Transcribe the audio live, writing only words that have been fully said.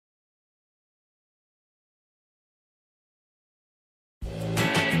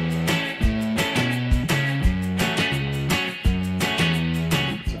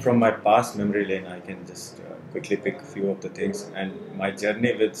from my past memory lane, I can just quickly pick a few of the things. And my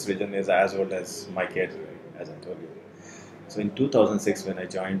journey with Srijan is as old as my career, as I told you. So in 2006, when I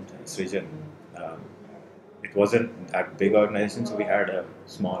joined Srijan, um, it wasn't that big organization, so we had a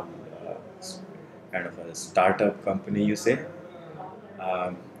small kind of a startup company, you say,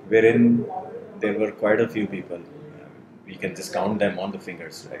 wherein there were quite a few people. We can just count them on the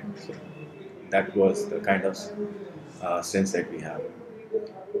fingers, right? So that was the kind of sense that we have.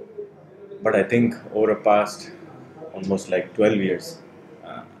 But I think over the past almost like 12 years,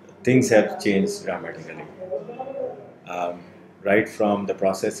 uh, things have changed dramatically. Um, right from the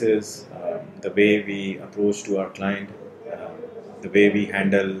processes, the way we approach to our client, uh, the way we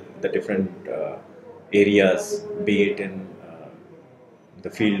handle the different areas, be it in the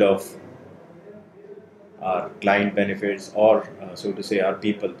field of our client benefits or, so to say, our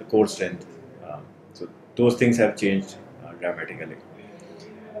people, the core strength. So those things have changed dramatically.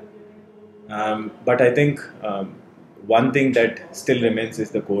 But I think one thing that still remains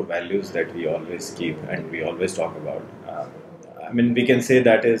is the core values that we always keep and we always talk about. I mean, we can say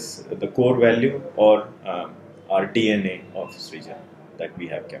that is the core value or our DNA of Srijan that we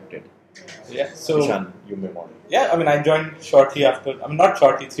have kept it. Yeah, so Ishan, you may want. yeah, I mean, I joined shortly after. I mean, not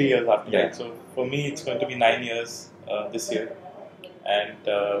shortly, 3 years after. Yeah. Right? So for me, it's going to be 9 years this year. And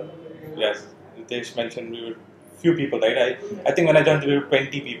yes, Ritesh mentioned we were few people, right? I think when I joined, we were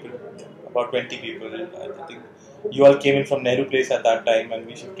 20 people, about 20 people. And I think you all came in from Nehru Place at that time, and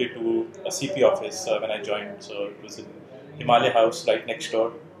we shifted to a CP office when I joined. So it was in Himalaya House right next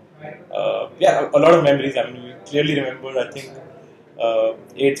door. Yeah, a lot of memories. I mean, we clearly remember. I think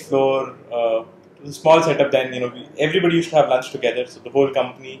 8th floor. It was a small setup then. Everybody used to have lunch together. So the whole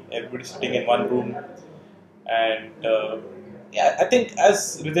company, everybody sitting in one room, and yeah, I think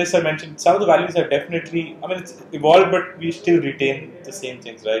as Ritesh sir mentioned, some of the values have definitely. I mean, it's evolved, but we still retain the same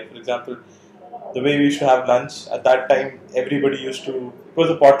things, right? For example, the way we used to have lunch at that time, everybody used to. It was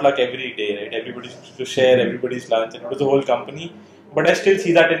a potluck every day, right? Everybody used to share everybody's lunch, and it was the whole company. But I still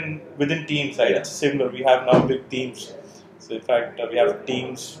see that within teams, right? It's similar. We have now big teams. So in fact, we have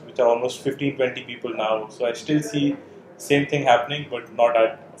teams which are almost 15, 20 people now. So I still see same thing happening, but not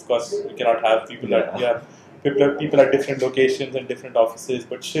at. Of course, we cannot have people that we have people at different locations and different offices,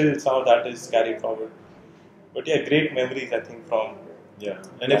 but still some of that is carried forward. But yeah, great memories I think from. Yeah,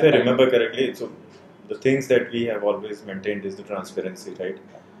 and if I remember correctly, so the things that we have always maintained is the transparency,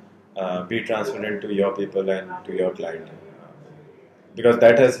 right? Be transparent to your people and to your client, because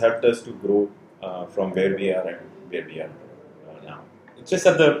that has helped us to grow from where we are and where we are now. It's just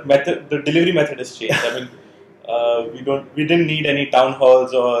that the delivery method has changed. I mean, we didn't need any town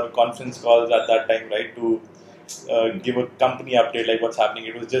halls or conference calls at that time, right? To give a company update like what's happening.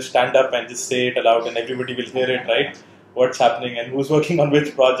 It was just stand up and just say it aloud, and everybody will hear it, right? What's happening and who's working on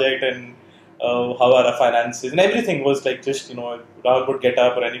which project and how are our finances and everything was like just Rahul would get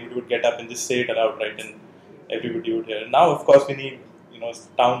up or anybody would get up and just say it aloud, right? And everybody would hear. Now, of course, we need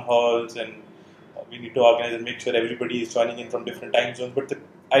town halls and we need to organize and make sure everybody is joining in from different time zones. But the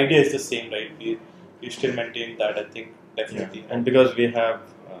idea is the same, right? We still maintain that, I think, definitely. Yeah. And because we have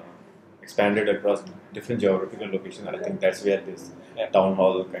expanded across different geographical locations, I think that's where this town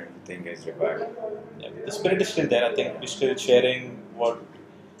hall kind of thing is required. Yeah, the spirit is still there. I think we're still sharing what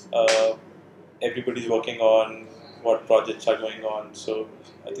everybody's working on, what projects are going on. So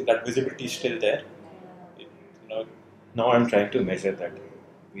I think that visibility is still there. Now I'm trying to measure that.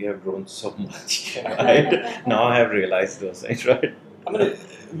 We have grown so much, right? Now I have realized those things, right? I mean,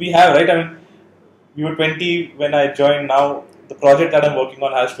 we have, right? I mean, we were 20 when I joined. Now the project that I'm working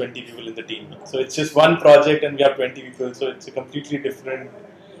on has 20 people in the team. So it's just one project and we have 20 people. So it's a completely different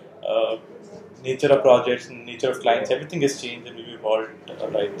nature of projects and nature of clients. Everything has changed and we've evolved,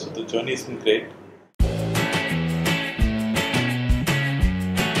 right? So the journey has been great.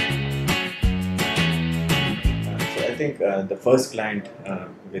 I think the first client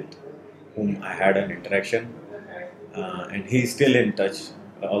with whom I had an interaction, and he's still in touch,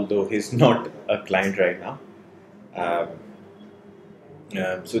 although he's not a client right now.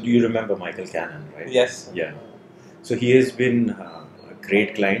 So do you remember Michael Cannon, right? Yes. Yeah. So he has been a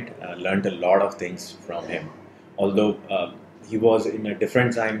great client. Learned a lot of things from him. Although he was in a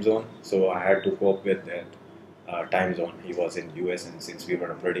different time zone, so I had to cope with that time zone. He was in US, and since we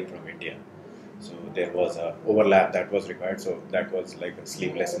were operating from India, so there was a overlap that was required. So that was like a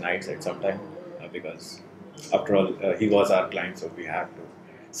sleepless nights at some time because after all he was our client, so we had to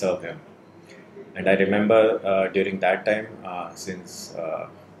serve him. And I remember during that time, since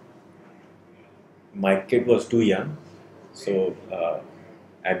my kid was too young, so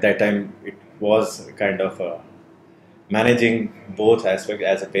at that time it was kind of managing both aspects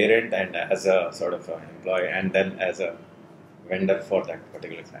as a parent and as a sort of employee, and then as a vendor for that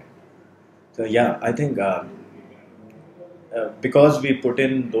particular client. So yeah, I think because we put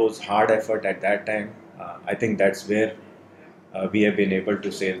in those hard effort at that time, I think that's where we have been able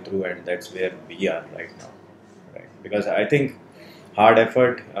to sail through, and that's where we are right now. Right? Because I think hard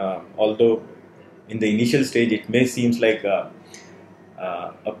effort, although in the initial stage it may seems like a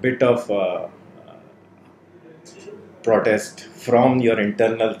bit of protest from your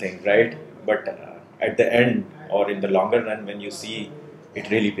internal thing, right? But at the end or in the longer run, when you see,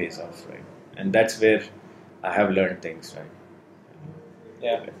 it really pays off, right? And that's where I have learned things, right?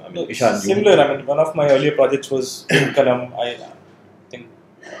 Yeah. I mean, No, Ishan, similar. I mean, one of my earlier projects was in Kalam. I think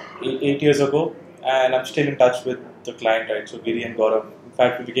 8 years ago, and I'm still in touch with the client, right? So Giri and Gaurav. In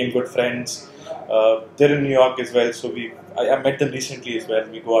fact, we became good friends. They're in New York as well, so I met them recently as well.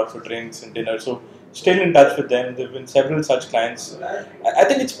 We go out for drinks and dinner. So still in touch with them. There've been several such clients. I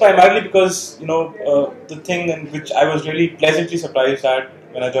think it's primarily because the thing in which I was really pleasantly surprised at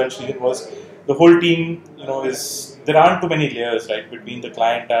when I joined Srijan was the whole team. Is there aren't too many layers, right, between the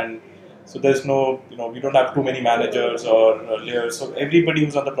client and so there's no, we don't have too many managers or layers. So everybody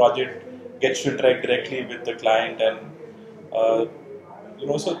who's on the project gets to interact directly with the client, and uh,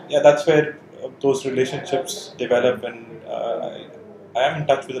 so yeah, that's where those relationships develop. And I am in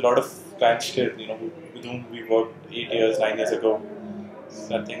touch with a lot of clients still, with whom we worked 8 years, 9 years ago.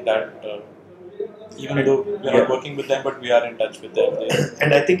 So I think that even though we're not working with them, but we are in touch with them.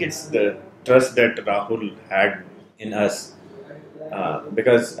 and I think it's the trust that Rahul had in us,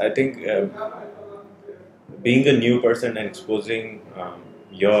 because I think being a new person and exposing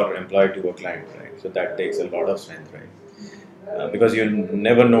your employee to a client, right? So that takes a lot of strength, right? Because you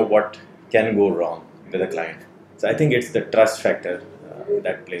never know what can go wrong with a client. So I think it's the trust factor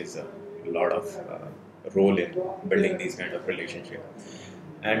that plays a lot of role in building these kind of relationship.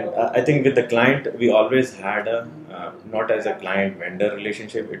 And I think with the client, we always had a not as a client vendor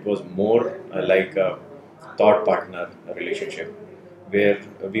relationship. It was more like a thought partner relationship, where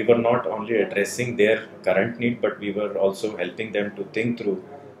we were not only addressing their current need, but we were also helping them to think through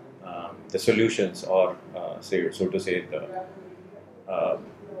the solutions, or so to say, the uh,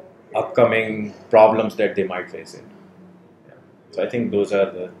 upcoming problems that they might face in. Yeah. So I think those are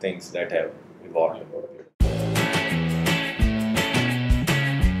the things that have evolved.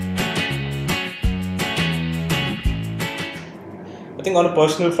 I think on a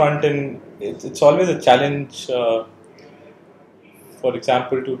personal front, and it's always a challenge. For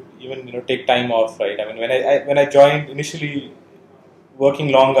example, to even take time off, right? I mean, when I joined initially, working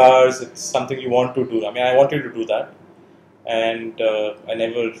long hours, it's something you want to do. I mean, I wanted to do that, and I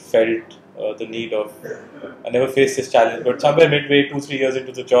never felt the need of. I never faced this challenge, but somewhere midway, 2 3 years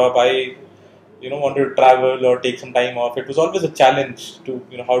into the job, I wanted to travel or take some time off. It was always a challenge to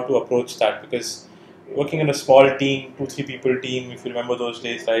how to approach that, because working in a small team, 2 3 people team, if you remember those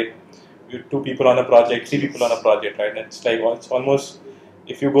days, right? You 2 people on a project, 3 people on a project, right? And it's like it's almost,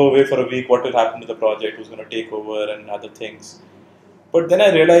 if you go away for a week, what will happen to the project? Who's going to take over and other things? But then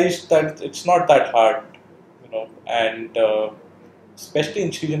I realized that it's not that hard, and especially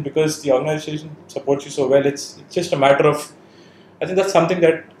in Srijan, because the organization supports you so well. It's just a matter of, I think that's something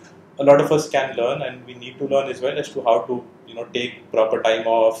that a lot of us can learn, and we need to learn as well, as to how to take proper time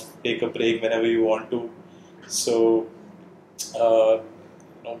off, take a break whenever you want to. So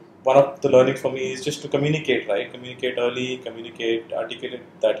one of the learnings for me is just to communicate, right? Communicate early, communicate, articulate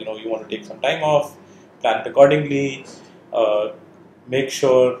that you want to take some time off, plan it accordingly. Make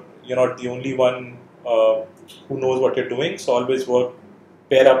sure you're not the only one who knows what you're doing. So always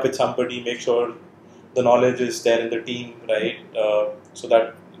pair up with somebody, make sure the knowledge is there in the team, right? So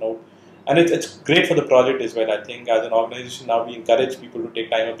that and it's great for the project as well. I think as an organization now, we encourage people to take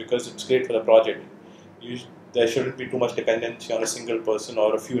time off because it's great for the project. There shouldn't be too much dependency on a single person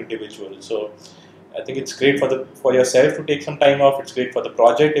or a few individuals. So I think it's great for yourself to take some time off. It's great for the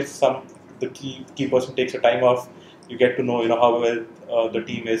project if the key person takes a time off. You get to know how well the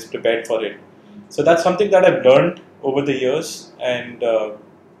team is prepared for it. So that's something that I've learned over the years, and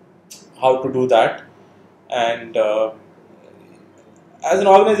how to do that. And as an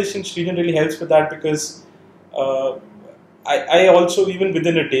organization, Srijan really helps with that, because I also, even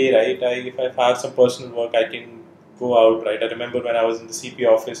within a day, right, if I have some personal work, I can go out, right. I remember when I was in the CP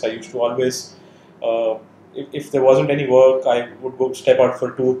office, I used to always, if there wasn't any work, I would go step out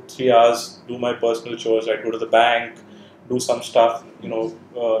for 2 3 hours, do my personal chores. I'd go to the bank, do some stuff.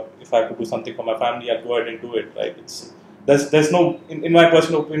 If I could do something for my family, I'd go ahead and do it, right. There's no, in my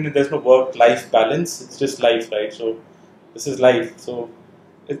personal opinion, there's no work-life balance. It's just life, right. So this is life. So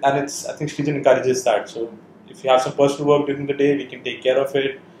I think Srijan encourages that. So if you have some personal work during the day, we can take care of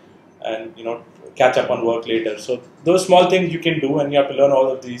it, and catch up on work later. So those small things you can do, and you have to learn all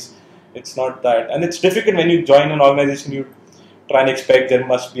of these. It's not that, and it's difficult when you join an organization. You try and expect there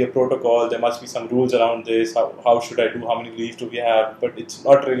must be a protocol, there must be some rules around this. How should I do? How many leaves do we have? But it's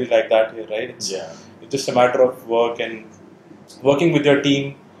not really like that here, right? It's just a matter of work and working with your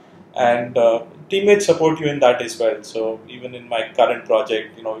team, and teammates support you in that as well. So even in my current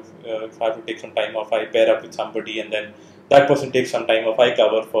project, if I have to take some time off, I pair up with somebody, and then that person takes some time off, I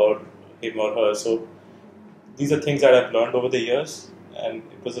cover for him or her. So these are things that I've learned over the years, and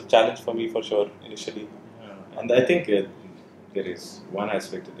it was a challenge for me for sure initially. And I think there is one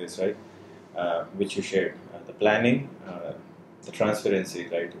aspect to this, right, which you shared, the planning, the transparency,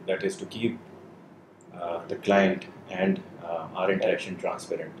 right, that is to keep the client and our interaction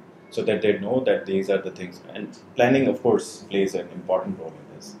transparent, so that they know that these are the things. And planning, of course, plays an important role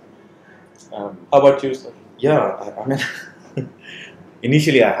in this. How about you, sir? Yeah, I mean,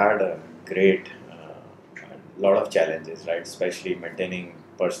 initially I had a great lot of challenges, right? Especially maintaining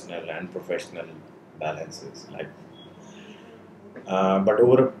personal and professional balances. But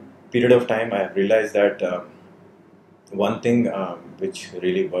over a period of time, I have realized that one thing which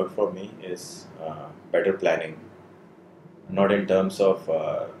really worked for me is better planning, not in terms of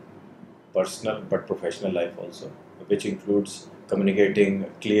personal but professional life also, which includes communicating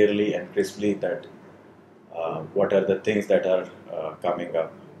clearly and crisply that what are the things that are coming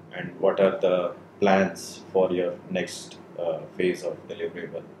up, and what are the plans for your next phase of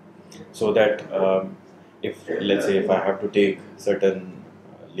deliverable, so that if, let's say, if I have to take certain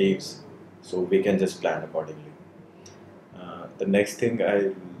leaves, so we can just plan accordingly. The next thing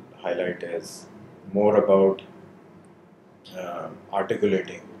I highlight is more about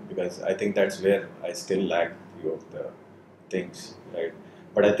articulating, because I think that's where I still lack few of the things, right?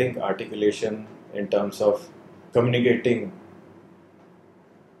 But I think articulation in terms of communicating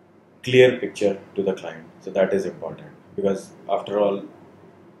clear picture to the client, so that is important, because after all,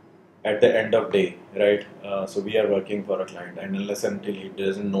 at the end of day, right, so we are working for a client, and unless until he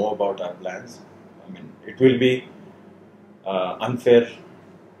doesn't know about our plans, I mean, it will be unfair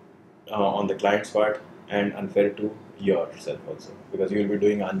on the client's part, and unfair to yourself also, because you will be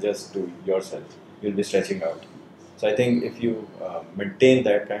doing unjust to yourself, you will be stretching out. So I think if you maintain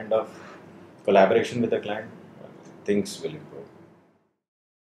that kind of collaboration with the client, things will improve.